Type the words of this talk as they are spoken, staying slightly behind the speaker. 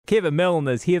Kevin Milne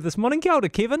is here this morning. Kia ora,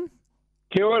 Kevin.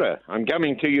 Kia ora. I'm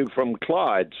coming to you from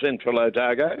Clyde, Central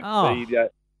Otago. Oh. The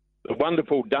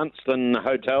wonderful Dunstan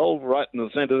Hotel right in the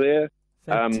centre there.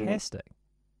 Fantastic.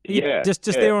 Yeah. Just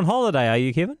there on holiday, are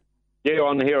you, Kevin? Yeah,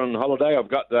 I'm here on holiday. I've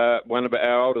got one of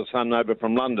our older son over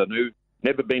from London who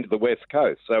never been to the West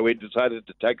Coast, so we decided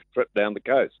to take a trip down the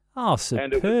coast. Oh, superb.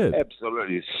 And it was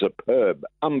absolutely superb.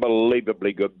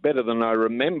 Unbelievably good. Better than I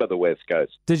remember the West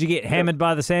Coast. Did you get hammered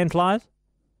by the sandflies?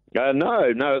 No,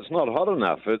 it's not hot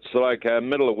enough. It's like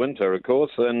middle of winter, of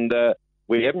course, and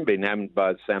we haven't been hammered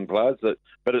by sandflies,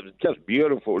 but it's just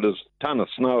beautiful. There's a ton of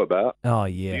snow about. Oh,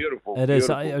 yeah. Beautiful. It is.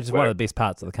 It's one of the best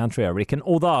parts of the country, I reckon.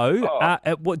 Although,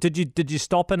 did you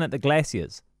stop in at the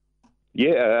glaciers?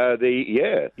 Yeah,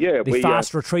 The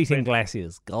fast retreating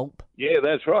glaciers. Gulp. Yeah,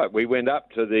 that's right. We went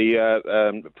up to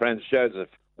the Franz Josef,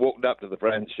 walked up to the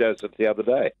Franz Josef the other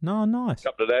day. No, nice. A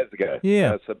couple of days ago.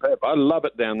 Yeah. Superb. I love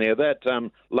it down there. That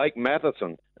Lake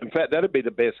Matheson. In fact, that'd be the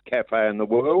best cafe in the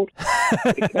world.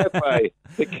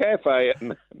 the cafe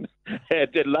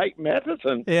at Lake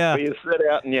Matheson, yeah, where you sit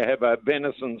out and you have a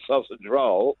venison sausage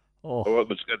roll. Oh. Or it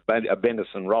was a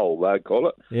venison roll, they call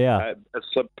it. Yeah. A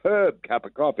superb cup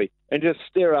of coffee, and just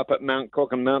stare up at Mount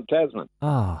Cook and Mount Tasman,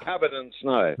 covered in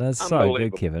snow. That's so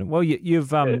good, Kevin. Well, you've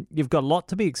got a lot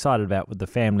to be excited about with the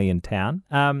family in town,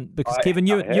 because Kevin,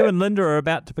 you and Linda are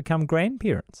about to become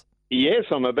grandparents. Yes,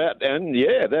 I'm about, and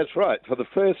yeah, that's right. For the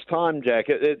first time, Jack,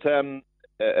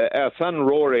 our son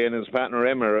Rory and his partner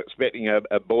Emma are expecting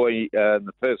a boy in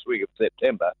the first week of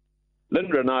September.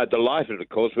 Linda and I are delighted, of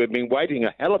course. We've been waiting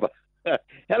a hell of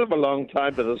a long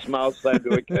time for this milestone to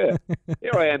occur.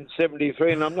 Here I am,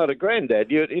 73, and I'm not a granddad.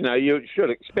 You should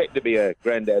expect to be a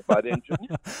granddad by then, shouldn't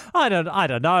you? I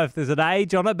don't know if there's an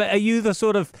age on it, but are you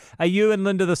and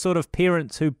Linda the sort of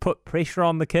parents who put pressure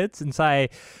on the kids and say,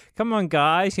 come on,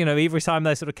 guys, every time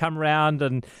they sort of come around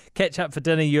and catch up for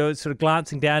dinner, you're sort of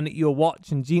glancing down at your watch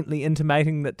and gently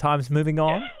intimating that time's moving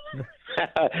on?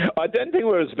 I don't think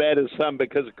we're as bad as some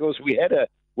because, of course, we had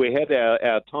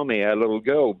our Tommy, our little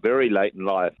girl, very late in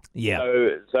life. Yeah.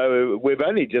 So we've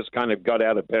only just kind of got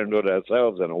out of parenthood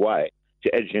ourselves in a way.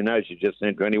 As you know, she just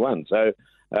turned 21. So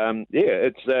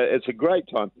it's a great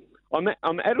time. I'm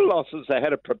at a loss as I had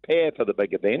to prepare for the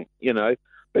big event.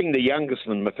 Being the youngest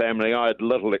in my family, I had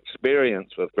little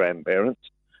experience with grandparents.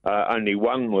 Only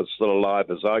one was still alive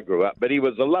as I grew up, but he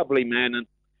was a lovely man. And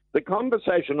the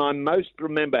conversation I most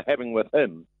remember having with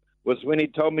him was when he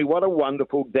told me what a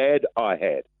wonderful dad I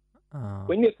had. Oh.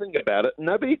 When you think about it,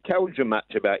 nobody tells you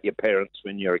much about your parents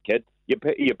when you're a kid.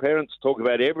 Your parents talk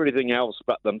about everything else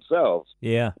but themselves.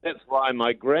 Yeah. That's why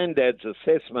my granddad's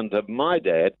assessment of my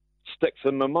dad sticks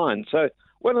in my mind. So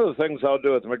one of the things I'll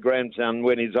do with my grandson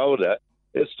when he's older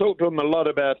is talk to him a lot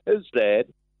about his dad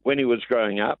when he was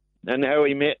growing up and how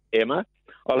he met Emma.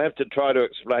 I'll have to try to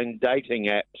explain dating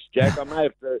apps, Jack. I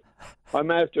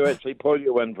may have to actually pull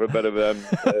you in for a bit of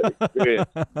experience.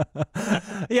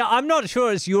 Yeah, I'm not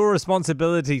sure it's your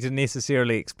responsibility to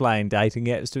necessarily explain dating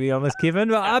apps, to be honest, Kevin.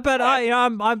 But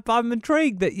I'm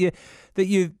intrigued that you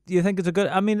think it's a good.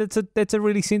 I mean, that's a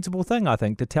really sensible thing, I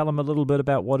think, to tell him a little bit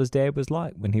about what his dad was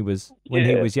like when he was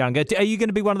younger. Are you going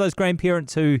to be one of those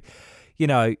grandparents who,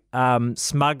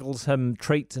 smuggles him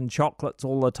treats and chocolates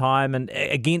all the time and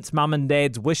against mum and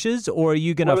dad's wishes, or are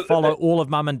you going to follow all of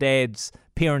mum and dad's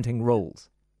parenting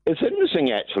rules? It's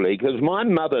interesting, actually, because my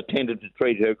mother tended to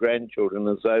treat her grandchildren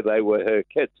as though they were her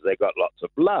kids. They got lots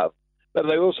of love, but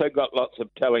they also got lots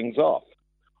of tellings off.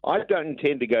 I don't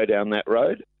intend to go down that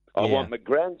road. I want my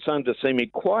grandson to see me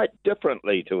quite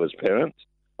differently to his parents.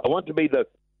 I want to be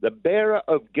the bearer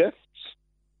of gifts,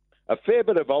 a fair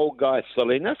bit of old guy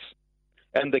silliness,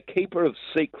 and the keeper of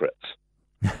secrets.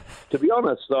 To be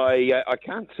honest, I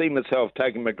can't see myself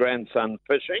taking my grandson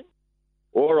fishing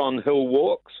or on hill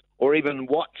walks or even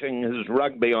watching his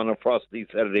rugby on a frosty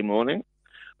Saturday morning.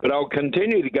 But I'll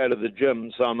continue to go to the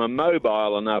gym, so I'm a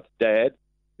mobile enough dad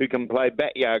who can play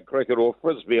backyard cricket or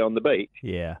frisbee on the beach.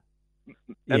 Yeah.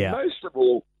 And most of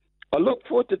all, I look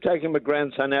forward to taking my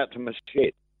grandson out to my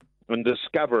shed and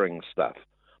discovering stuff.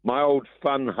 My old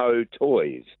fun-ho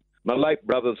toys. My late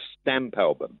brother's stamp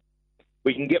album.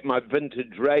 We can get my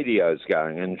vintage radios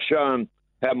going and show him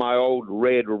how my old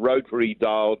red rotary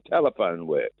dial telephone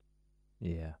worked.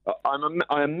 Yeah.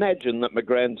 I imagine that my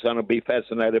grandson will be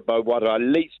fascinated by what I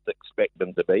least expect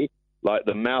him to be, like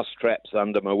the mouse traps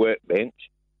under my workbench,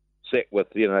 set with,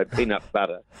 peanut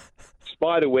butter,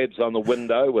 spider webs on the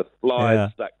window with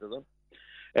flies stuck to them.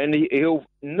 And he'll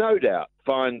no doubt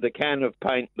find the can of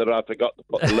paint that I forgot to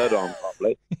put the lid on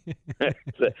properly.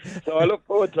 So I look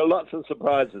forward to lots of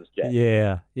surprises, Jack.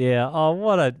 Yeah. Oh,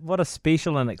 what a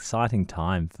special and exciting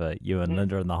time for you and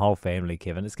Linda and the whole family,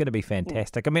 Kevin. It's going to be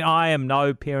fantastic. I mean, I am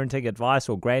no parenting advice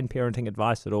or grandparenting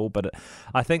advice at all, but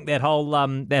I think that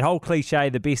whole cliche,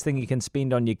 the best thing you can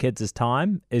spend on your kids is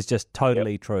time, is just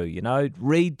totally true. You know,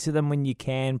 read to them when you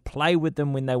can, play with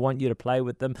them when they want you to play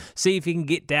with them, see if you can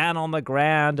get down on the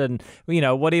ground and, you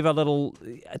know, whatever little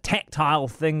tactile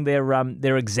thing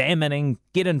they're examining,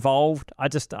 get involved.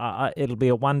 It'll be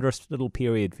a wondrous little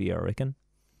period for you, I reckon.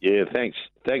 Yeah, thanks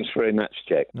very much,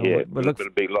 Jack. No, yeah, it'll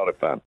be a lot of fun.